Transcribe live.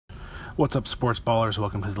What's up, sports ballers?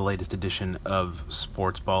 Welcome to the latest edition of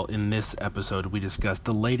Sports Ball. In this episode, we discuss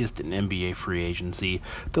the latest in NBA free agency,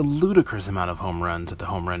 the ludicrous amount of home runs at the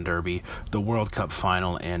Home Run Derby, the World Cup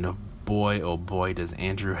final, and boy, oh boy, does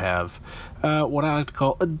Andrew have what I like to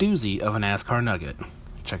call a doozy of a NASCAR nugget.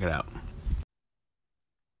 Check it out.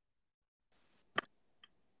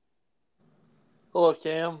 Hello,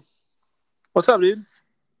 Cam. What's up, dude?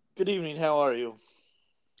 Good evening. How are you?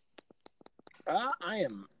 I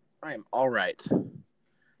am all right.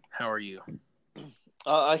 How are you?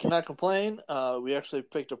 I cannot complain. We actually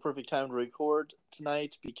picked a perfect time to record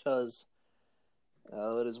tonight because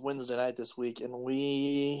it is Wednesday night this week, and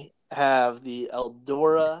we have the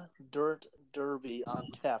Eldora Dirt Derby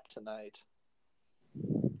on tap tonight.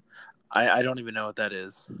 I don't even know what that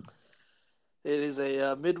is. It is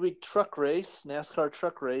a midweek truck race, NASCAR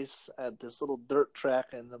truck race at this little dirt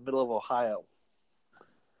track in the middle of Ohio.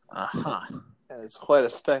 And it's quite a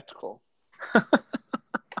spectacle.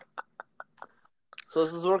 So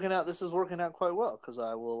this is working out quite well because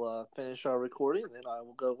I will finish our recording, and then I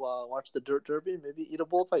will go watch the Dirt Derby and maybe eat a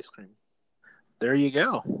bowl of ice cream. There you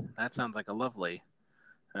go. That sounds like a lovely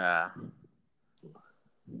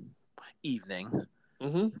evening.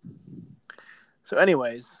 Mm-hmm. So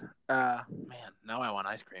anyways, man, now I want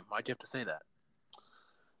ice cream. Why'd you have to say that?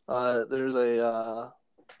 There's a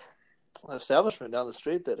establishment down the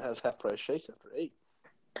street that has half price shakes after 8.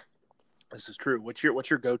 This is true. What's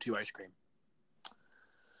your go-to ice cream?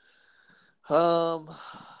 Well,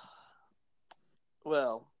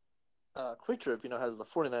 Quick Trip, has the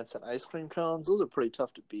 49-cent ice cream cones. Those are pretty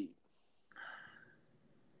tough to beat.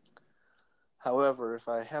 However, if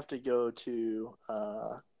I have to go to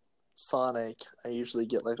Sonic, I usually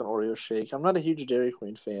get like an Oreo shake. I'm not a huge Dairy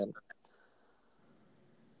Queen fan.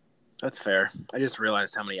 That's fair. I just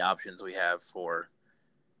realized how many options we have for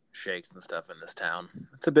shakes and stuff in this town.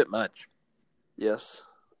 It's a bit much. Yes.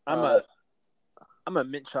 I'm a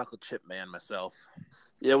mint chocolate chip man myself.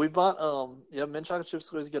 Yeah, we bought mint chocolate chips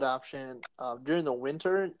is always a good option. During the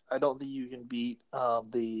winter, I don't think you can beat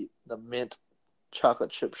the mint chocolate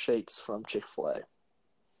chip shakes from Chick-fil-A.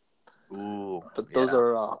 Ooh. But those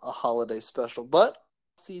are a holiday special. But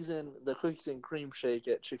season, the cookies and cream shake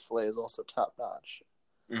at Chick-fil-A is also top notch.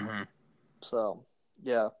 Mm-hmm. So,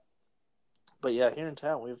 yeah. But yeah, here in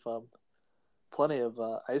town we have plenty of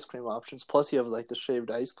ice cream options. Plus, you have like the shaved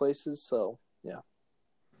ice places. So, yeah.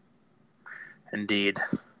 Indeed.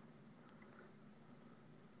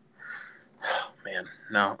 Oh, man,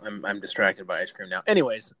 no, I'm distracted by ice cream now.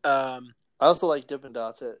 Anyways, I also like Dippin'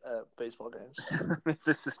 Dots at baseball games.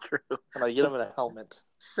 This is true. And I get them in a helmet.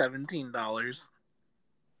 $17.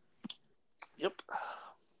 Yep.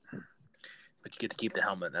 But you get to keep the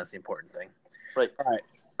helmet. That's the important thing. Right. All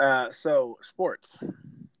right. So sports.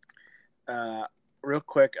 Real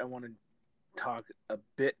quick, I want to talk a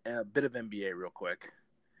bit of NBA real quick.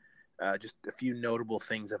 Just a few notable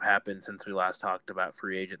things have happened since we last talked about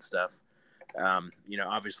free agent stuff.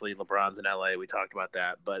 Obviously LeBron's in LA. We talked about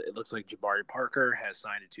that, but it looks like Jabari Parker has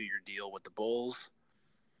signed a 2-year deal with the Bulls,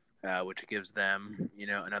 which gives them,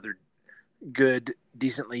 another good,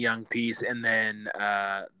 decently young piece. And then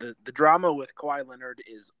the drama with Kawhi Leonard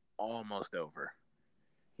is almost over.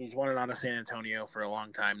 He's wanted out of San Antonio for a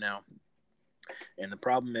long time now, and the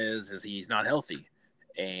problem is he's not healthy,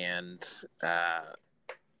 and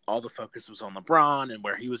all the focus was on LeBron and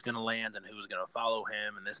where he was going to land and who was going to follow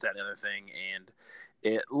him and this, that, and the other thing. And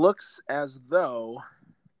it looks as though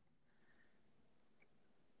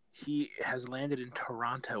he has landed in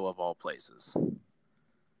Toronto, of all places.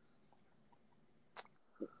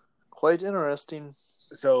 Quite interesting.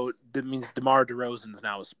 So that means DeMar DeRozan's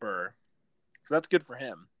now a Spur. So that's good for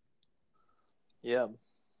him. Yeah.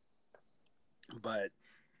 But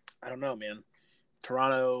I don't know, man.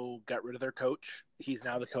 Toronto got rid of their coach. He's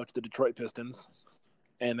now the coach of the Detroit Pistons.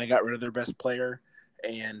 And they got rid of their best player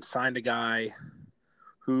and signed a guy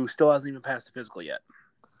who still hasn't even passed the physical yet.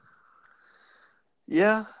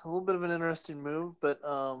 Yeah, a little bit of an interesting move, but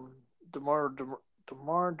DeMar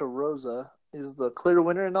DeRozan is the clear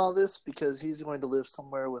winner in all this because he's going to live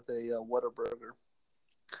somewhere with a Whataburger.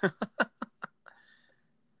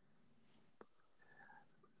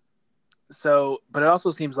 So, but it also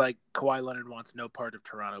seems like Kawhi Leonard wants no part of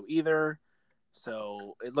Toronto either.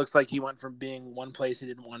 So it looks like he went from being one place he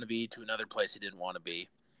didn't want to be to another place he didn't want to be.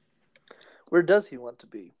 Where does he want to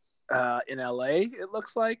be? In LA, it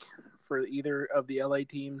looks like, for either of the LA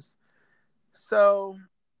teams. So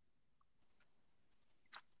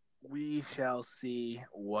we shall see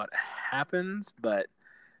what happens. But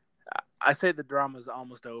I say the drama is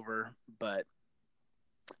almost over, but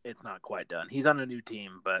it's not quite done. He's on a new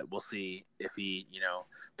team, but we'll see if he,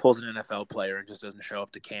 pulls an NFL player and just doesn't show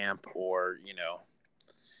up to camp, or,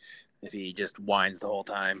 if he just whines the whole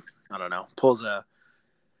time. I don't know. Pulls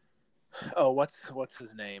what's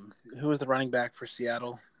his name? Who was the running back for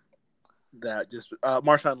Seattle? That just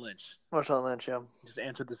Marshawn Lynch. Marshawn Lynch, yeah. Just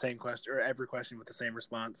answered the same question, or every question with the same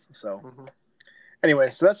response. So,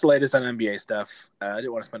 Anyway, so that's the latest on NBA stuff. I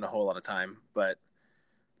didn't want to spend a whole lot of time, but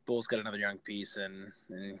Bulls got another young piece, and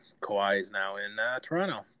Kawhi is now in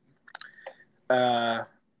Toronto.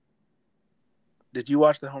 Did you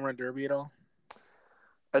watch the home run derby at all?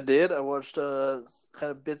 I did. I watched kind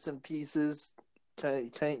of bits and pieces.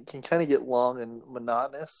 Can kind of get long and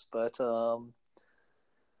monotonous, but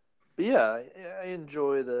yeah, I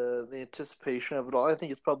enjoy the anticipation of it all. I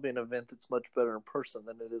think it's probably an event that's much better in person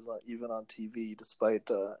than it is even on TV, despite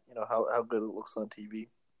how good it looks on TV.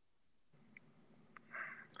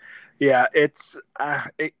 Yeah, it's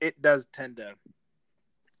it does tend to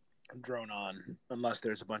drone on unless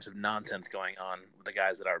there's a bunch of nonsense going on with the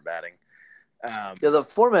guys that are batting. Yeah, the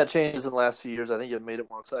format changes in the last few years. I think it made it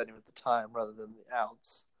more exciting at the time rather than the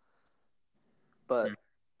outs. But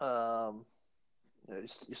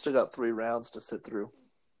you still got 3 rounds to sit through.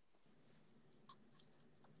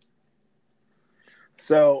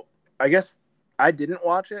 So I guess I didn't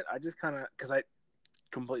watch it. I just kind of, because I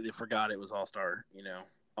completely forgot it was All-Star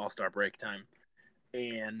break time.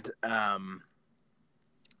 And I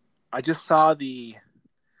just saw the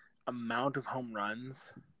amount of home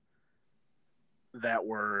runs that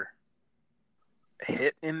were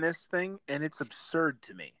hit in this thing, and it's absurd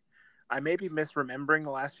to me. I may be misremembering the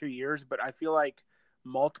last few years, but I feel like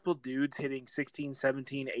multiple dudes hitting 16,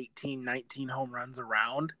 17, 18, 19 home runs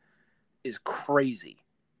around is crazy.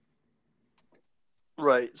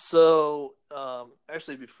 Right. So,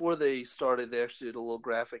 actually, before they started, they actually did a little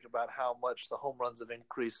graphic about how much the home runs have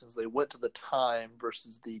increased since they went to the time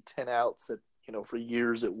versus the 10 outs that, for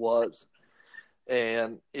years it was.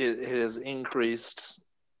 And it has increased.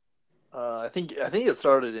 I think it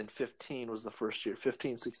started in 15 was the first year,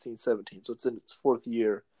 15, 16, 17. So it's in its 4th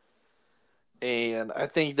year. And I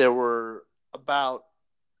think there were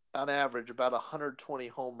on average, about 120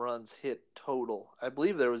 home runs hit total. I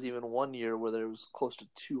believe there was even one year where there was close to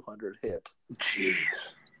 200 hit.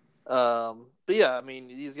 Jeez. But yeah, I mean,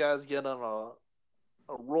 these guys get on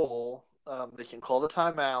a roll. They can call the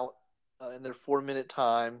timeout in their 4-minute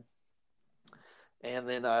time. And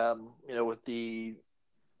then, with the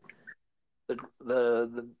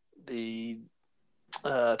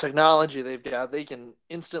technology they've got, they can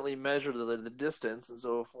instantly measure the distance. And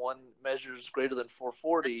so if one measures greater than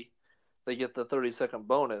 440, they get the 30-second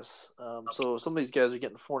bonus. So some of these guys are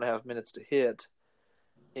getting 4.5 minutes to hit.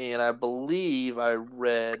 And I believe I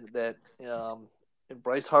read that in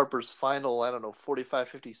Bryce Harper's final, 45,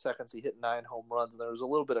 50 seconds, he hit 9 home runs. And there was a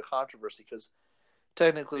little bit of controversy because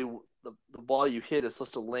technically the ball you hit is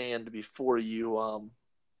supposed to land before you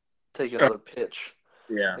take another pitch.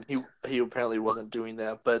 Yeah. And he apparently wasn't doing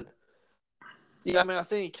that. But yeah, I mean, I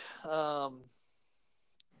think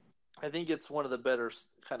it's one of the better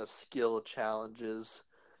kind of skill challenges.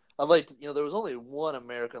 I'd like to, there was only one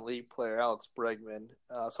American League player, Alex Bregman.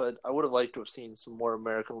 So I would have liked to have seen some more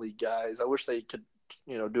American League guys. I wish they could,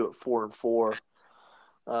 do it 4-4.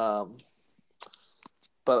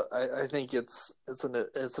 But I think it's an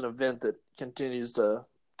event that continues to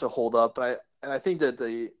hold up. And I think that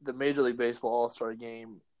the Major League Baseball All-Star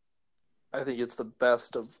Game, I think it's the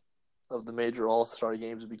best of the major All-Star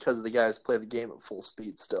games because the guys play the game at full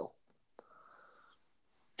speed still.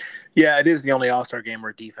 Yeah, it is the only All-Star game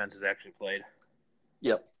where defense is actually played.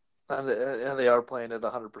 Yep, and they are playing at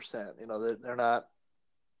 100%. They're not.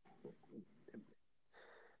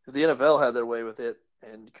 If the NFL had their way with it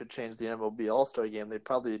and could change the MLB All-Star game, they'd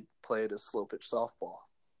probably play it as slow pitch softball.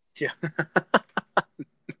 Yeah.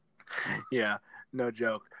 Yeah, no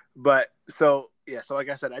joke. But so like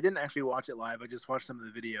I said, I didn't actually watch it live. I just watched some of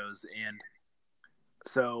the videos. And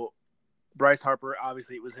so Bryce Harper,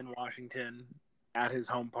 obviously it was in Washington at his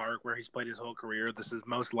home park where he's played his whole career. This is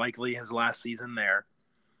most likely his last season there.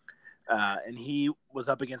 And he was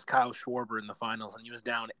up against Kyle Schwarber in the finals, and he was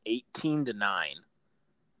down 18-9.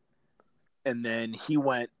 And then he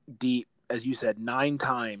went deep, as you said, 9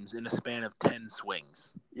 times in a span of 10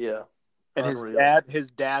 swings. Yeah. And his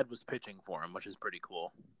dad was pitching for him, which is pretty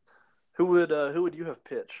cool. Who would you have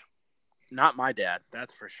pitch? Not my dad,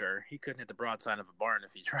 that's for sure. He couldn't hit the broadside of a barn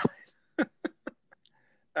if he tried.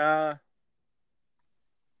 I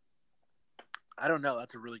don't know.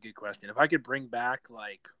 That's a really good question. If I could bring back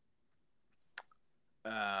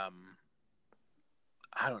I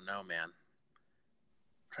don't know, man.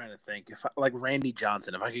 trying to think if like Randy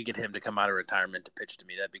Johnson, if I could get him to come out of retirement to pitch to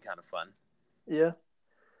me, that'd be kind of fun. Yeah.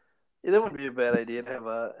 Yeah, that wouldn't be a bad idea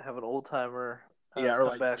to have an old timer Yeah, or come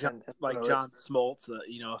like back John, and like John Smoltz,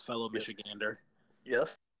 a fellow Yeah. Michigander.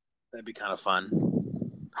 Yes. That'd be kind of fun.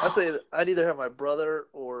 I'd say I'd either have my brother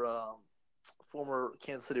or former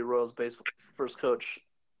Kansas City Royals first coach.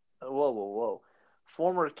 Whoa.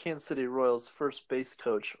 Former Kansas City Royals first base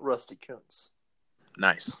coach, Rusty Kuntz.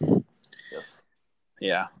 Nice. Yes.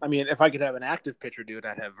 Yeah. I mean, if I could have an active pitcher do it,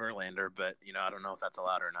 I'd have Verlander, but, I don't know if that's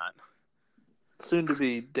allowed or not. Soon to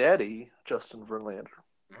be daddy, Justin Verlander.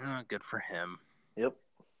 Good for him. Yep.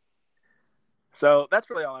 So that's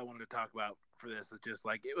really all I wanted to talk about for this. It's just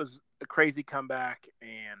like it was a crazy comeback,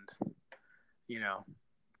 and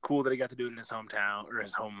cool that he got to do it in his hometown or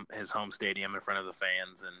his home stadium in front of the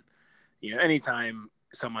fans. And anytime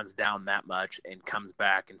someone's down that much and comes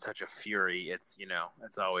back in such a fury, it's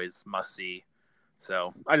always must see.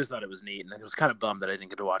 So I just thought it was neat, and it was kind of bummed that I didn't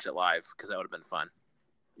get to watch it live because that would have been fun.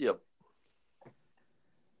 Yep.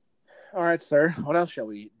 All right, sir. What else shall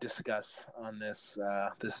we discuss on this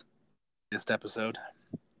episode?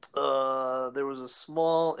 There was a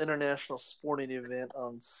small international sporting event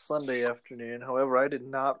on Sunday afternoon. However, I did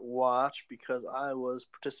not watch because I was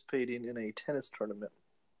participating in a tennis tournament.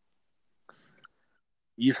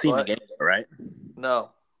 You've seen the game, right?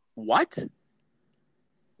 No. What?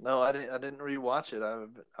 No, I didn't rewatch it.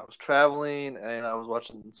 I was traveling and I was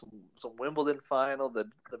watching some Wimbledon final. The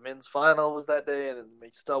men's final was that day, and then the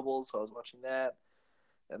mixed doubles. So I was watching that,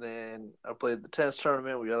 and then I played the tennis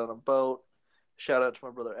tournament. We got on a boat. Shout out to my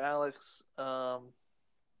brother Alex.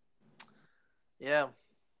 Yeah.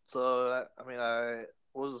 So what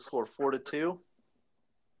was the score? 4-2.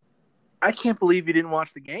 I can't believe you didn't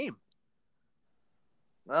watch the game.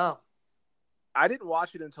 No. I didn't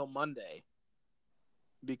watch it until Monday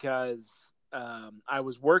because I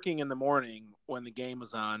was working in the morning when the game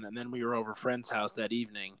was on, and then we were over a friend's house that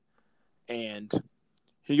evening, and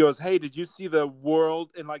he goes, "Hey, did you see the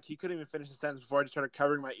world?" And he couldn't even finish the sentence before I just started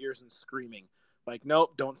covering my ears and screaming.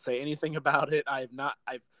 Nope, don't say anything about it. I've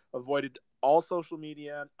avoided all social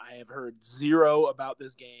media. I have heard zero about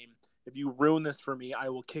this game. If you ruin this for me, I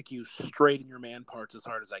will kick you straight in your man parts as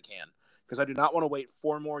hard as I can, because I do not want to wait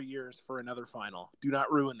 4 more years for another final. Do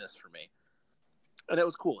not ruin this for me. And it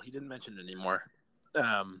was cool. He didn't mention it anymore.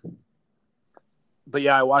 But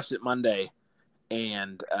yeah, I watched it Monday,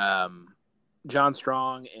 and John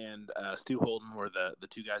Strong and Stu Holden were the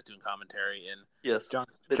two guys doing commentary. And yes,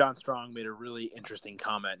 John Strong made a really interesting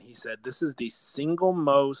comment. He said, "This is the single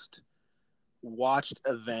most watched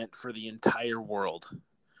event for the entire world.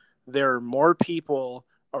 There are more people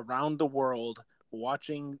around the world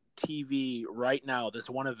watching TV right now, this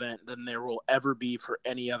one event, than there will ever be for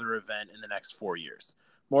any other event in the next 4 years.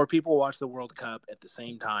 More people watch the World Cup at the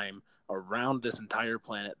same time around this entire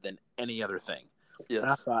planet than any other thing." Yes.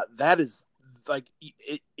 And I thought that is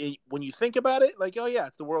when you think about it, oh yeah,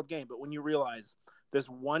 it's the world game. But when you realize this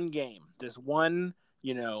one game, this one,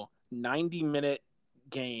 90-minute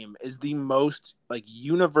game is the most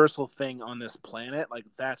universal thing on this planet,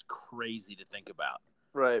 that's crazy to think about.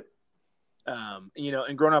 Right.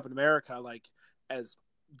 And growing up in America, as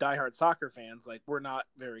diehard soccer fans, we're not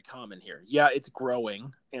very common here. Yeah, it's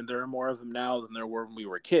growing, and there are more of them now than there were when we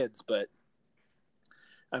were kids. But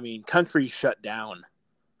countries shut down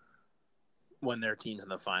when their team's in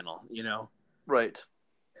the final. Right.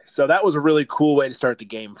 So that was a really cool way to start the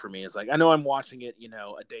game for me. It's I know I'm watching it,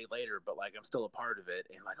 a day later, but I'm still a part of it.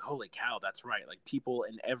 And holy cow, that's right. People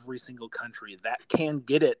in every single country that can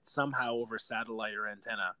get it somehow over satellite or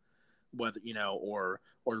antenna, whether, or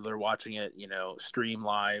they're watching it, stream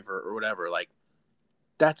live or whatever.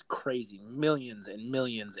 That's crazy. Millions and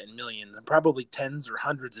millions and millions, and probably tens or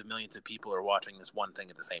hundreds of millions of people are watching this one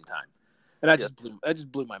thing at the same time. And that just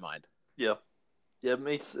blew my mind. Yeah. Yeah. It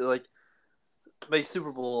makes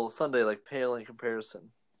Super Bowl Sunday pale in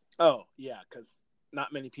comparison. Oh yeah, because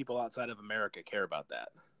not many people outside of America care about that.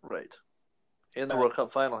 Right. And the World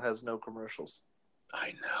Cup final has no commercials.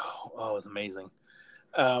 I know. Oh, it was amazing.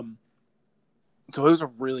 So it was a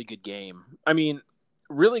really good game.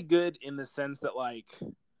 Really good in the sense that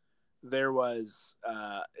there was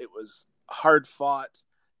it was hard fought,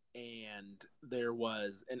 and there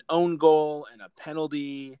was an own goal and a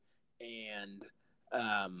penalty, and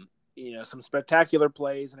some spectacular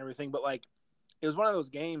plays and everything. But it was one of those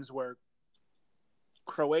games where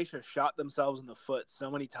Croatia shot themselves in the foot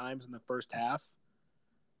so many times in the first half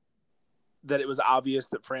that it was obvious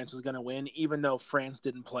that France was going to win, even though France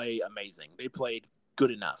didn't play amazing. They played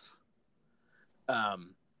good enough.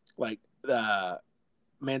 Mandzukic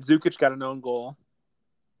got an own goal,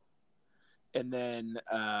 and then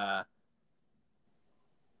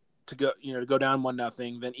to go down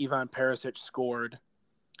 1-0. Then Ivan Perisic scored,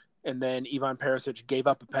 and then Ivan Perisic gave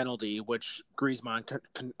up a penalty, which Griezmann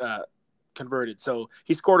converted. So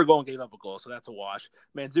he scored a goal and gave up a goal, so that's a wash.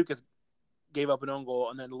 Mandzukic gave up an own goal,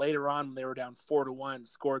 and then later on, when they were down 4-1,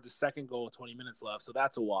 scored the second goal with 20 minutes left, so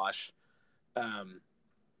that's a wash.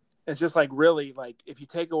 It's just like, really, like, if you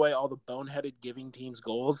take away all the boneheaded giving teams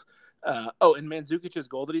goals. And Mandzukic's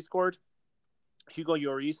goal that he scored, Hugo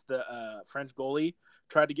Lloris, the French goalie,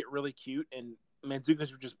 tried to get really cute, and Mandzukic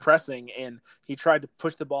was just pressing, and he tried to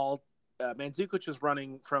push the ball. Mandzukic was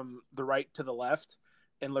running from the right to the left,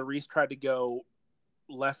 and Lloris tried to go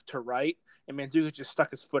left to right, and Mandzukic just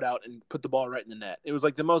stuck his foot out and put the ball right in the net. It was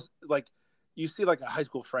like the most, like, you see like a high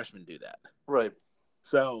school freshman do that. Right.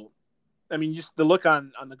 So, I mean, just the look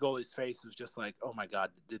on the goalie's face was just like, oh my God,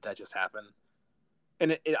 did that just happen?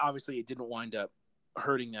 And it obviously it didn't wind up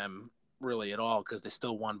hurting them really at all, because they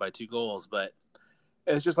still won by 2 goals. But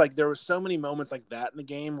it's just like, there were so many moments like that in the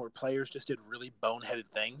game where players just did really boneheaded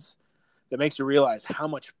things that makes you realize how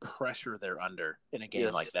much pressure they're under in a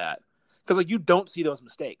game like that. Because, like, you don't see those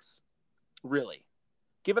mistakes, really.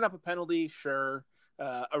 Giving up a penalty, sure.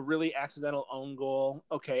 A really accidental own goal,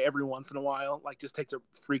 okay, every once in a while, like, just takes a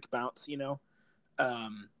freak bounce, you know?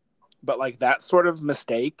 But, like, that sort of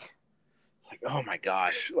mistake, it's like, oh my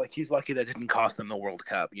gosh, like, he's lucky that didn't cost them the World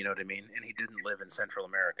Cup, you know what I mean? And he didn't live in Central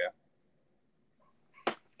America.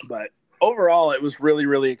 But overall, it was really,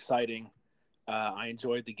 really exciting. I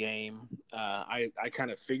enjoyed the game. I kind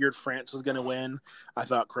of figured France was going to win. I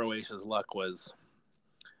thought Croatia's luck was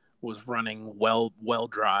running well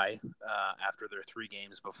dry after their 3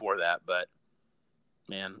 games before that. But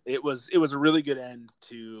man, it was a really good end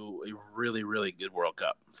to a really, really good World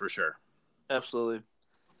Cup for sure. Absolutely.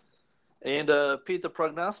 And Pete, the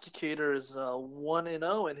prognosticator, is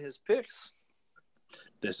 1-0 in his picks.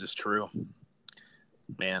 This is true,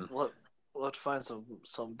 man. We'll have to find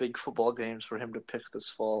some big football games for him to pick this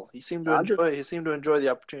fall. He seemed to enjoy the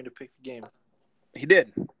opportunity to pick the game. He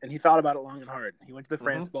did, and he thought about it long and hard. He went to the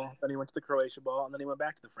France ball, then he went to the Croatia ball, and then he went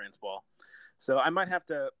back to the France ball. So I might have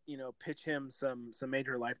to, pitch him some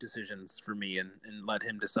major life decisions for me, and let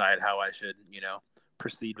him decide how I should,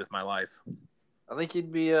 proceed with my life. I think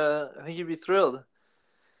he'd be thrilled.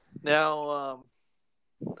 Now,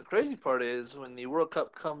 the crazy part is, when the World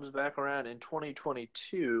Cup comes back around in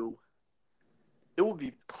 2022, it will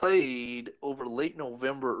be played over late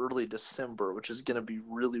November, early December, which is going to be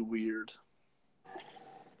really weird.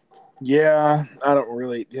 Yeah, I don't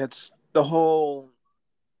really. It's the whole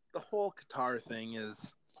Qatar thing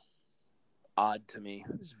is odd to me.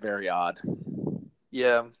 It's very odd.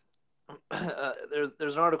 Yeah,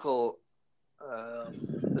 there's an article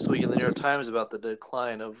this week in the New York Times about the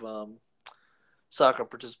decline of soccer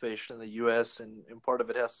participation in the U.S., and part of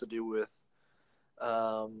it has to do with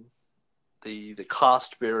the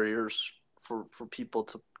cost barriers for people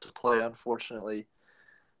to play, unfortunately.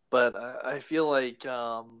 But I feel like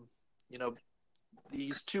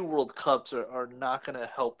these 2 World Cups are not going to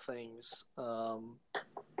help things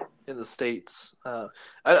in the States. I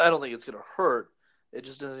don't think it's going to hurt. It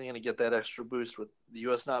just isn't going to get that extra boost with the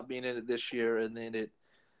U.S. not being in it this year, and then it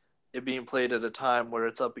being played at a time where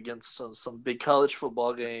it's up against some big college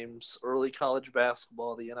football games, early college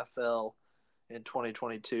basketball, the NFL in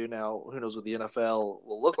 2022. Now, who knows what the NFL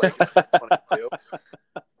will look like in 2022.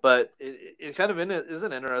 But it kind of is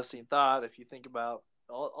an interesting thought if you think about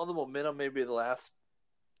all the momentum maybe the last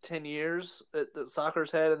 10 years that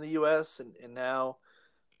soccer's had in the U.S. and now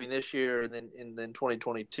between this year and then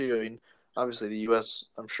 2022. I mean, obviously the U.S.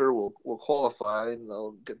 I'm sure will qualify and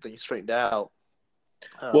they'll get things straightened out.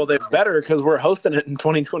 Well, they better, because we're hosting it in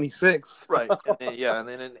 2026. Right.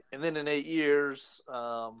 And then in 8 years,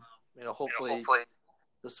 hopefully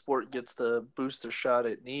the sport gets the booster shot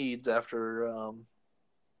it needs after a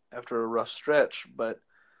rough stretch. But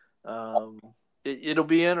it'll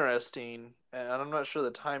be interesting, and I'm not sure the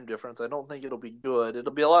time difference. I don't think it'll be good.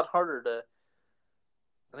 It'll be a lot harder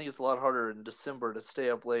I think it's a lot harder in December to stay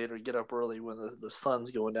up late or get up early when the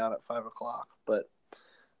sun's going down at 5 o'clock. But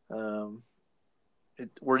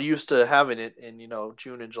we're used to having it in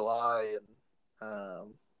June and July,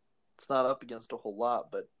 and it's not up against a whole lot.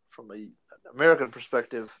 But from an American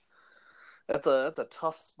perspective, that's a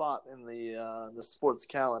tough spot in the sports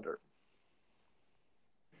calendar.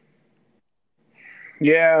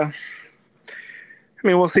 Yeah. I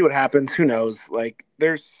mean, we'll see what happens. Who knows? Like,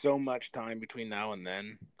 there's so much time between now and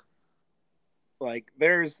then. Like,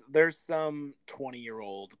 there's some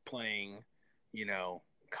 20-year-old playing,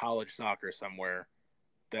 college soccer somewhere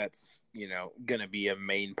that's, going to be a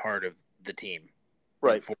main part of the team.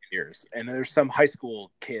 right. in 4 years. And there's some high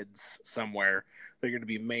school kids somewhere that are going to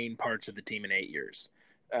be main parts of the team in 8 years.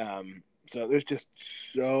 So there's just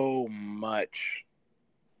so much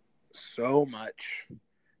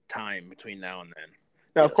time between now and then.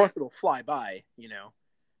 Now, Yes. Of course, it'll fly by,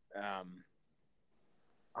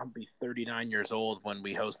 I'll be 39 years old when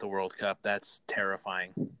we host the World Cup. That's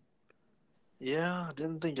terrifying. Yeah, I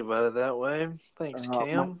didn't think about it that way. Thanks,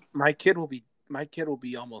 Cam. My kid will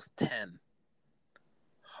be almost 10.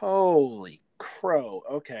 Holy crow.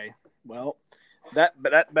 Okay. Well, that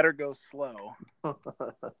better go slow.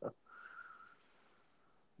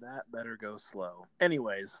 That better go slow.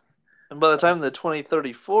 Anyways. And by the time the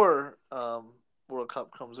 2034 World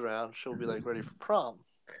Cup comes around, she'll be like ready for prom.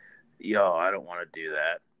 Yo, I don't want to do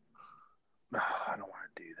that. I don't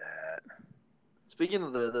want to do that. Speaking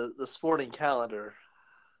of the sporting calendar,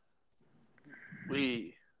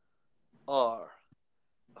 we are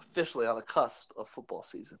officially on the cusp of football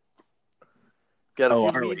season.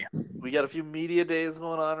 We got a few media days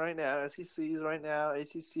going on right now. SEC's right now.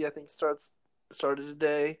 ACC, I think, started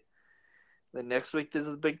today. Then next week there's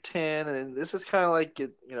the Big Ten, and this is kind of like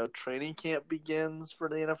training camp begins for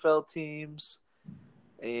the NFL teams,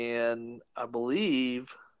 and I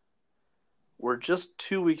believe we're just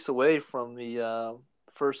 2 weeks away from the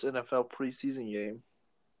first NFL preseason game.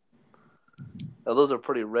 Now those are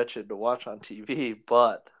pretty wretched to watch on TV,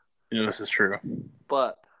 but this is true.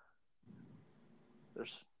 But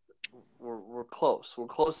we're close. We're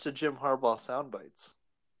close to Jim Harbaugh sound bites.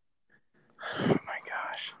 Oh my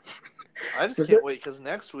gosh. I just can't wait because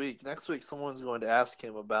next week someone's going to ask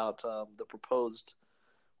him about the proposed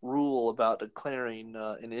rule about declaring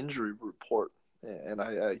an injury report, and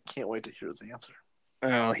I can't wait to hear his answer.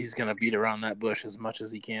 Oh, he's going to beat around that bush as much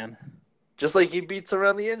as he can. Just like he beats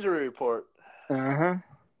around the injury report. Uh-huh.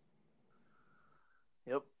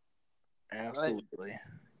 Yep. Absolutely.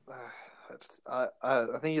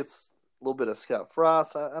 I think it's a little bit of Scott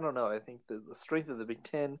Frost. I don't know. I think the strength of the Big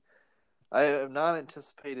Ten, I have not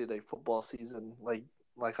anticipated a football season like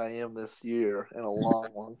I am this year in a long,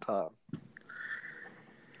 long time.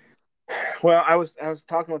 Well, I was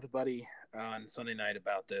talking with a buddy on Sunday night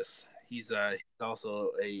about this. He's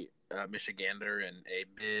also a Michigander and a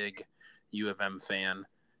big U of M fan,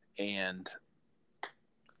 and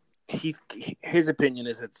his opinion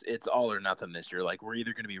is it's all or nothing this year. Like, we're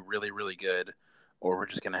either going to be really, really good, or we're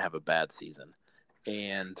just going to have a bad season.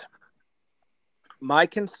 And my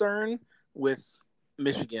concern with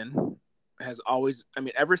Michigan has always,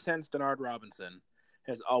 ever since Denard Robinson,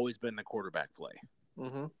 has always been the quarterback play.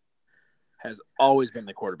 Mm-hmm. Has always been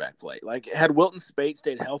the quarterback play. Like, had Wilton Spate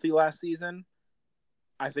stayed healthy last season,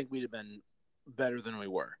 I think we'd have been better than we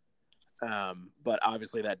were. But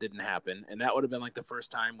obviously that didn't happen, and that would have been like the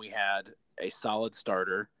first time we had a solid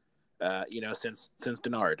starter, since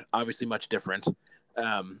Denard. Obviously much different,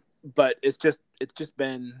 but it's just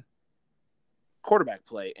been quarterback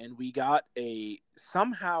play, and we got Shea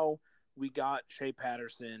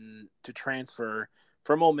Patterson to transfer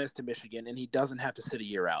from Ole Miss to Michigan, and he doesn't have to sit a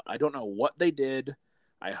year out. I don't know what they did.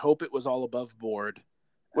 I hope it was all above board.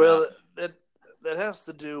 Well, that has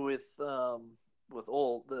to do with the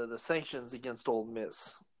sanctions against Ole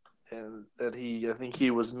Miss, and that I think he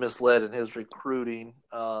was misled in his recruiting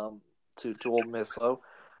to Ole Miss. So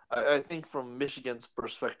I think from Michigan's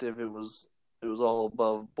perspective, it was all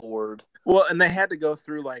above board. Well, and they had to go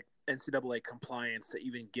through like NCAA compliance to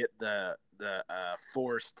even get the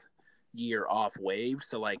forced year off waived.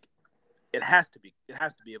 So like it has to be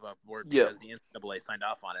above board because the NCAA signed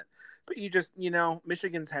off on it. But you just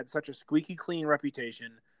Michigan's had such a squeaky clean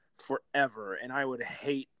reputation forever, and I would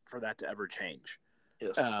hate for that to ever change.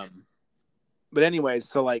 Yes. But anyways,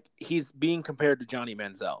 so like he's being compared to Johnny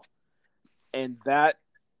Manziel, and that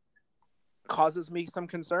causes me some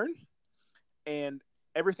concern. And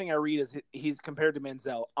everything I read is he's compared to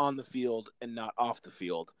Manziel on the field and not off the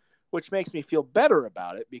field, which makes me feel better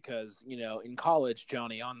about it because, in college,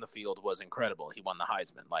 Johnny on the field was incredible. He won the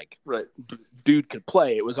Heisman. Like, right. Dude could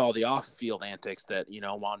play. It was all the off-field antics that,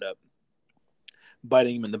 wound up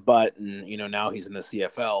biting him in the butt. And, now he's in the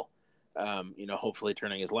CFL, hopefully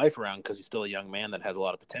turning his life around because he's still a young man that has a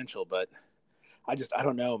lot of potential. But I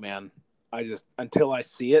don't know, man. Until I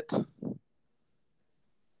see it,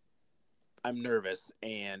 I'm nervous,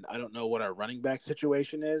 and I don't know what our running back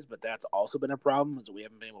situation is, but that's also been a problem, is we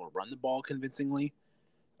haven't been able to run the ball convincingly.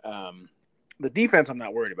 The defense I'm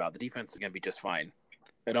not worried about. The defense is going to be just fine.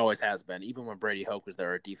 It always has been. Even when Brady Hoke was there,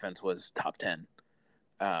 our defense was top 10.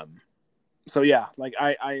 So yeah, like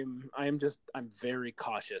I'm very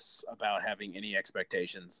cautious about having any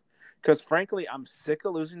expectations because frankly, I'm sick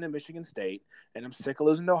of losing to Michigan State and I'm sick of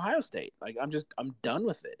losing to Ohio State. Like I'm done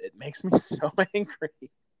with it. It makes me so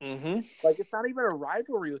angry. Mm-hmm. Like it's not even a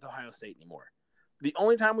rivalry with Ohio State anymore. The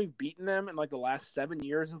only time we've beaten them in like the last 7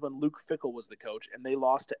 years is when Luke Fickell was the coach, and they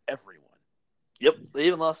lost to everyone. Yep, they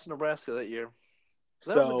even lost to Nebraska that year.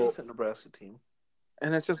 That was a decent Nebraska team.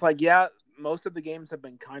 And it's just like, yeah, most of the games have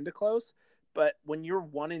been kind of close, but when you're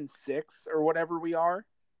 1-6 or whatever we are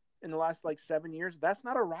in the last like 7 years, that's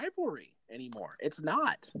not a rivalry anymore. It's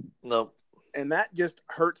not. Nope. And that just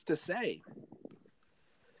hurts to say.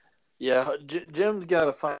 Yeah, Jim's got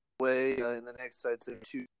to find a way in the next, I'd say,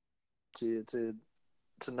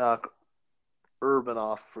 to knock Urban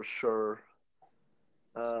off for sure.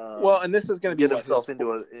 Well, and this is going to get himself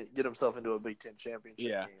into a Big Ten championship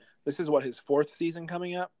game. This is what, his 4th season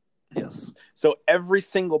coming up? Yes. So every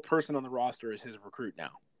single person on the roster is his recruit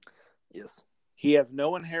now. Yes. He has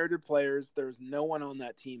no inherited players. There's no one on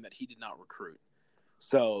that team that he did not recruit.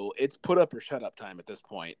 So it's put up or shut up time at this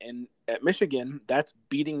point. And at Michigan, that's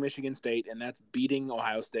beating Michigan State, and that's beating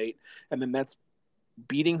Ohio State, and then that's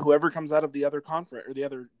beating whoever comes out of the other conference or the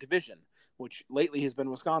other division, which lately has been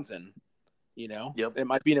Wisconsin. You know, Yep. It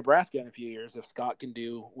might be Nebraska in a few years if Scott can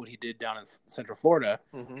do what he did down in Central Florida,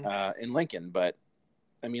 in Lincoln. But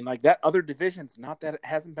I mean, like that other division's it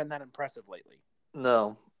hasn't been that impressive lately.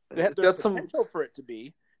 No, there's potential for it to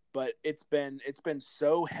be, but it's been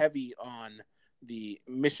so heavy on the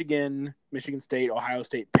Michigan State, Ohio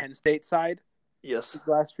State, Penn State side. Yes,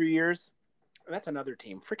 the last few years. And that's another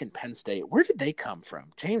team, freaking Penn State. Where did they come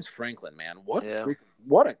from? James Franklin, man, what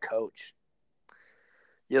a coach.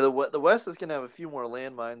 Yeah, the West is going to have a few more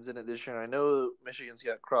landmines in it this year. I know Michigan's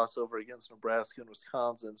got crossover against Nebraska and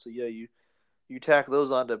Wisconsin. So, yeah, you tack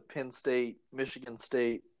those onto Penn State, Michigan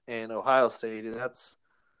State, and Ohio State, and that's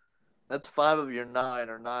 5 of your 9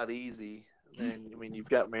 are not easy. And, I mean, you've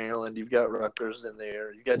got Maryland, you've got Rutgers in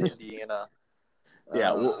there, you've got Indiana.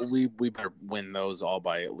 Yeah, we better win those all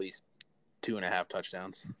by at least 2.5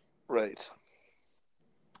 touchdowns. Right.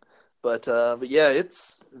 But yeah,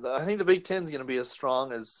 I think the Big Ten is going to be as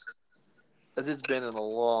strong as it's been in a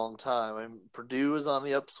long time. I mean, Purdue is on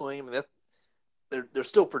the upswing. I mean, they're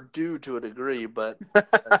still Purdue to a degree, but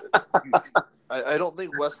I don't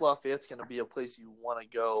think West Lafayette's going to be a place you want to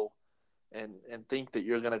go and think that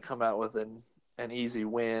you're going to come out with an easy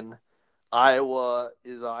win. Iowa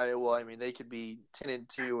is Iowa. I mean, they could be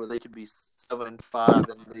 10-2 or they could be 7-5,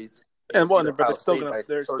 but they're still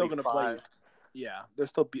going to play. Yeah, they'll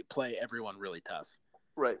still play everyone really tough.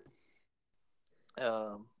 Right.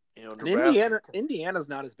 Nebraska, Indiana's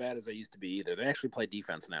not as bad as they used to be either. They actually play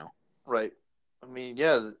defense now. Right. I mean,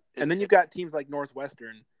 yeah. And then you've got teams like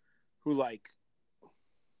Northwestern who,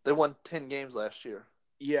 they won 10 games last year.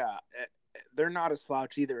 Yeah, they're not a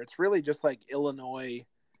slouch either. It's really just like Illinois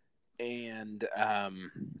and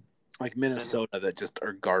Minnesota that just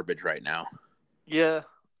are garbage right now. Yeah.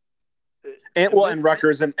 And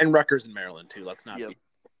Rutgers and Maryland too. Let's not be.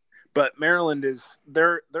 But Maryland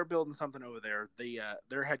they're building something over there.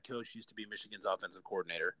 Their head coach used to be Michigan's offensive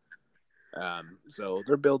coordinator. So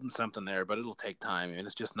they're building something there, but it'll take time. I mean,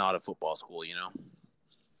 it's just not a football school,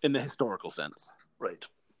 in the historical sense. Right.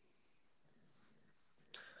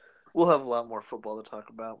 We'll have a lot more football to talk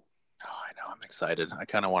about. Oh, I know. I'm excited. I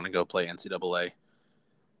kind of want to go play NCAA,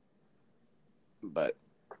 but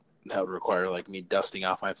that would require me dusting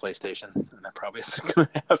off my PlayStation, and that probably isn't going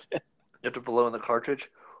to happen. You have to blow in the cartridge.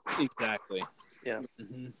 Exactly. Yeah.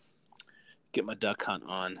 Mm-hmm. Get my duck hunt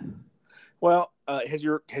on. Well, has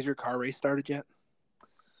your car race started yet?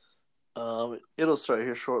 It'll start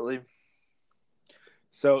here shortly.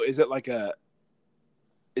 So is it like an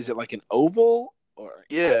oval or?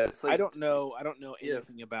 Yeah, it's I don't know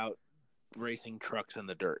anything about racing trucks in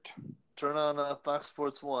the dirt. Turn on Fox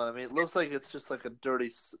Sports 1. I mean, it looks like it's just like a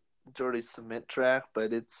dirty cement track,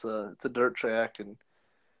 but it's a dirt track, and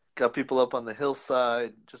got people up on the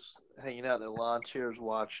hillside just hanging out in their lawn chairs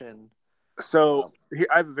watching. So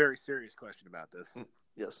I have a very serious question about this.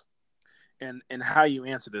 Yes. And how you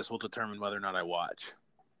answer this will determine whether or not I watch.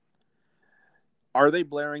 Are they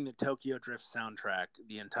blaring the Tokyo Drift soundtrack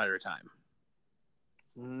the entire time?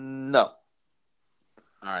 No.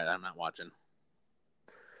 All right, I'm not watching.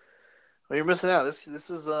 Well, you're missing out. This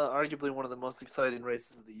is arguably one of the most exciting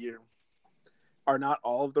races of the year. Are not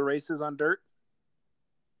all of the races on dirt?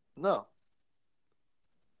 No.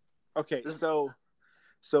 Okay, so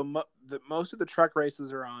most of the truck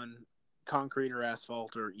races are on concrete or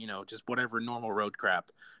asphalt or just whatever normal road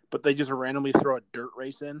crap, but they just randomly throw a dirt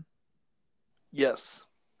race in. Yes.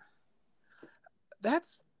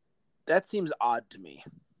 That's that seems odd to me.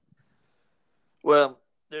 Well,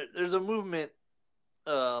 there's a movement.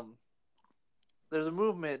 There's a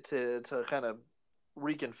movement to kind of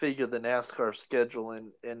reconfigure the NASCAR schedule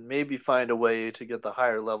and maybe find a way to get the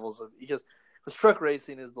higher levels of, because truck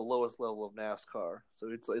racing is the lowest level of NASCAR, so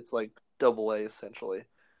it's like double A essentially.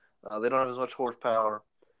 They don't have as much horsepower,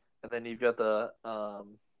 and then you've got the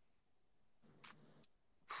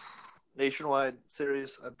Nationwide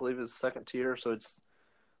Series, I believe, is second tier, so it's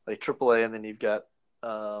like triple A, and then you've got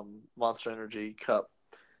Monster Energy Cup,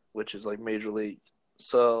 which is like Major League.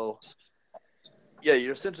 So yeah,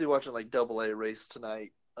 you're essentially watching like double A race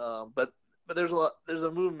tonight. But there's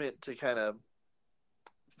a movement to kind of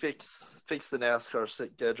fix the NASCAR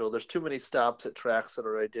schedule. There's too many stops at tracks that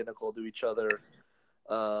are identical to each other.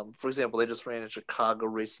 For example, they just ran in Chicago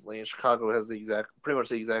recently, and Chicago has pretty much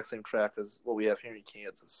the exact same track as what we have here in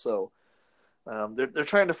Kansas. So they're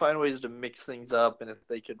trying to find ways to mix things up, and if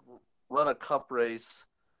they could run a cup race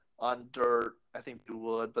on dirt, I think they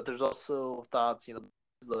would. But there's also thoughts,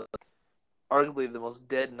 arguably the most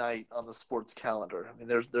dead night on the sports calendar. I mean,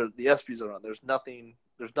 the ESPYs are on. There's nothing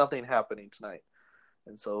happening tonight,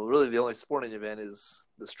 and so really the only sporting event is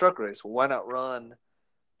this truck race. Well, why not run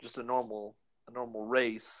just a normal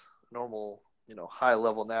race, high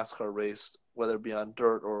level NASCAR race, whether it be on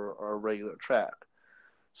dirt or a regular track?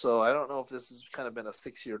 So I don't know if this has kind of been a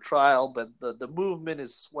 6-year trial, but the movement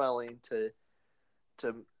is swelling to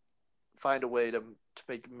find a way to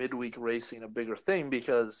make midweek racing a bigger thing,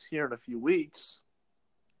 because here in a few weeks,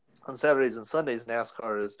 on Saturdays and Sundays,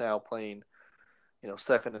 NASCAR is now playing,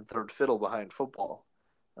 second and third fiddle behind football.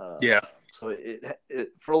 So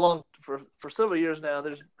it for several years now,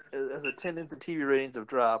 as attendance and TV ratings have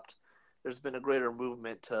dropped, there's been a greater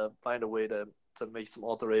movement to find a way to make some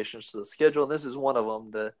alterations to the schedule, and this is one of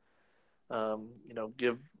them to,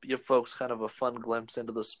 give folks kind of a fun glimpse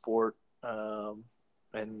into the sport,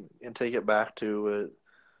 and take it back to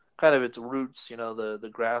kind of its roots.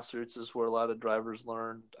 The grassroots is where a lot of drivers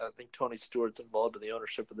learned. I think Tony Stewart's involved in the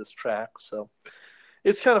ownership of this track, so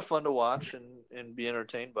it's kind of fun to watch and be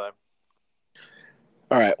entertained by.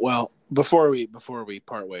 All right. Well, before we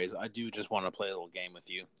part ways, I do just want to play a little game with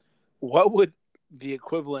you. What would the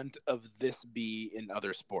equivalent of this be in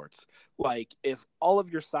other sports? Like if all of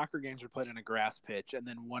your soccer games were played on a grass pitch, and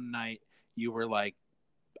then one night you were like,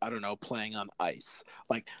 I don't know, playing on ice,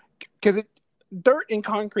 like, because dirt and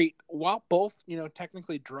concrete, while both,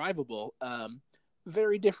 technically drivable,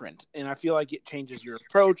 very different. And I feel like it changes your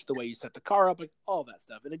approach, the way you set the car up, like all that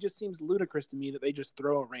stuff. And it just seems ludicrous to me that they just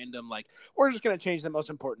throw a random, like, we're just going to change the most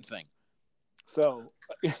important thing. So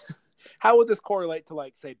how would this correlate to,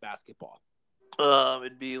 like, say, basketball?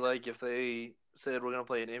 It'd be like if they said we're going to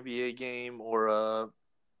play an NBA game or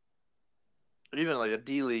even like a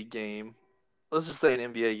D-League game. Let's just say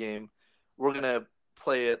an NBA game. We're going to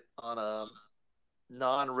play it on a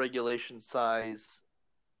non-regulation size,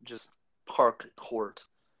 just park court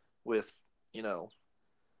with,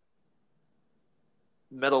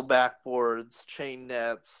 metal backboards, chain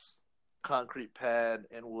nets, concrete pad,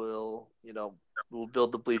 and we'll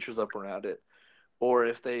build the bleachers up around it. Or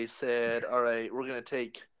if they said, all right, we're going to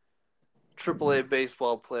take AAA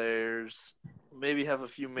baseball players, maybe have a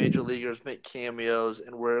few major leaguers make cameos,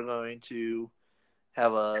 and we're going to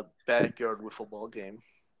have a backyard wiffle ball game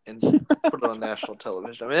and put it on national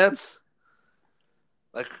television. I mean, that's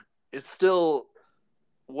like, it's still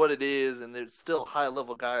what it is, and there's still high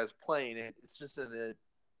level guys playing it. It's just in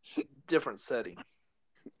a different setting.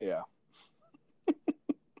 Yeah.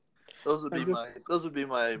 Those would be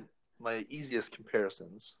my easiest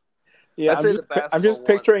comparisons. Yeah, I'm just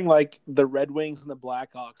picturing like the Red Wings and the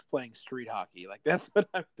Blackhawks playing street hockey. Like that's what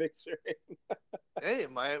I'm picturing. Hey,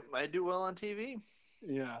 it might do well on TV.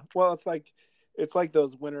 Yeah. Well, it's like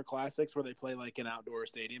those winter classics where they play like in outdoor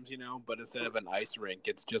stadiums, but instead of an ice rink,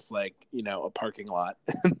 it's just like, a parking lot.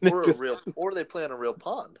 Or they play on a real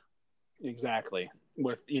pond. Exactly.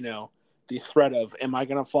 With, the threat of, am I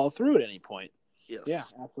going to fall through at any point? Yes. Yeah,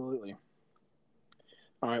 absolutely.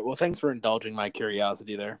 All right. Well, thanks for indulging my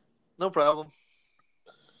curiosity there. No problem.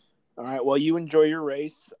 All right. Well, you enjoy your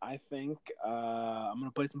race. I think I'm going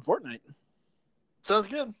to play some Fortnite. Sounds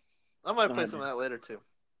good. I might play some of that later, too.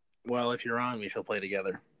 Well, if you're on, we shall play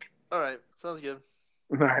together. All right. Sounds good.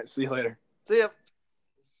 All right. See you later. See ya.